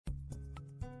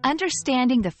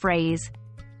Understanding the phrase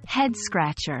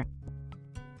head-scratcher.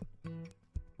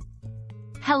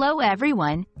 Hello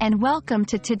everyone, and welcome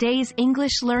to today's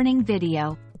English learning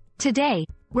video. Today,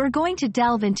 we're going to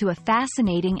delve into a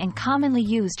fascinating and commonly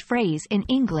used phrase in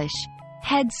English,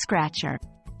 head-scratcher.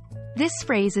 This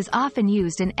phrase is often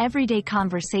used in everyday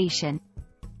conversation,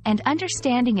 and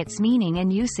understanding its meaning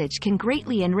and usage can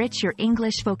greatly enrich your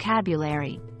English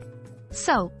vocabulary.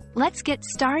 So, let's get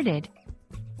started.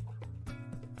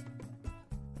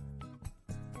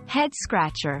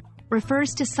 Head-scratcher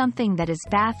refers to something that is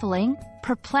baffling,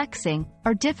 perplexing,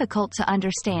 or difficult to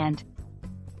understand.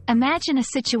 Imagine a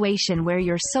situation where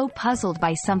you're so puzzled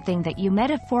by something that you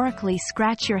metaphorically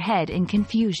scratch your head in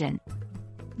confusion.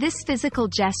 This physical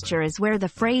gesture is where the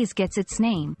phrase gets its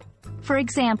name. For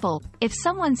example, if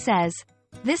someone says,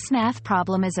 "This math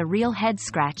problem is a real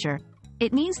head-scratcher,"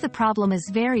 it means the problem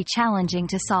is very challenging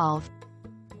to solve.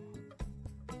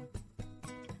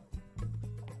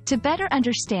 To better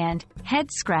understand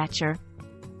head-scratcher,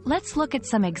 let's look at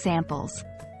some examples.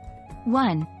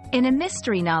 1. In a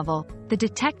mystery novel, the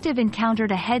detective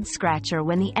encountered a head-scratcher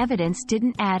when the evidence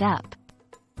didn't add up.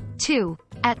 2.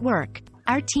 At work,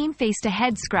 our team faced a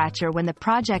head-scratcher when the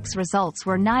project's results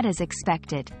were not as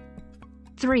expected.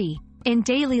 3. In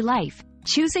daily life,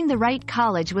 choosing the right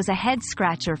college was a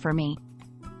head-scratcher for me.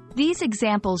 These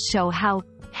examples show how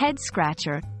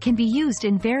head-scratcher can be used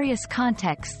in various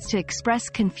contexts to express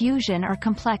confusion or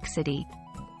complexity.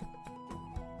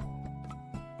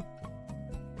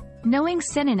 Knowing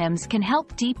synonyms can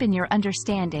help deepen your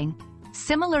understanding.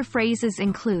 Similar phrases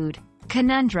include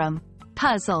conundrum,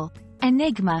 puzzle,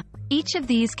 enigma. Each of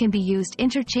these can be used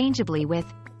interchangeably with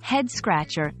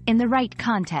head-scratcher in the right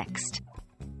context.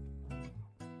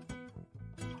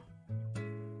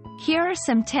 Here are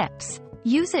some tips.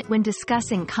 Use it when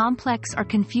discussing complex or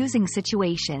confusing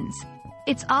situations.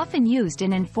 It's often used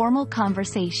in informal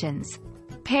conversations.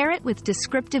 Pair it with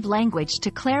descriptive language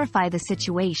to clarify the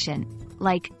situation,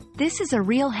 like, "This is a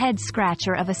real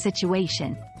head-scratcher of a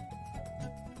situation."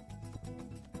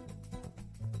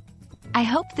 I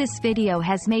hope this video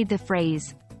has made the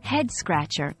phrase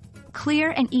head-scratcher clear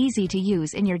and easy to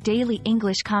use in your daily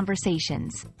English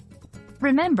conversations.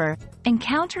 Remember,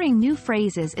 encountering new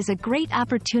phrases is a great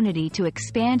opportunity to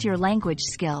expand your language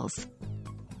skills.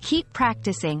 Keep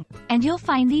practicing, and you'll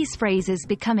find these phrases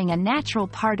becoming a natural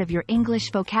part of your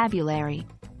English vocabulary.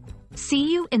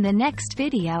 See you in the next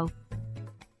video.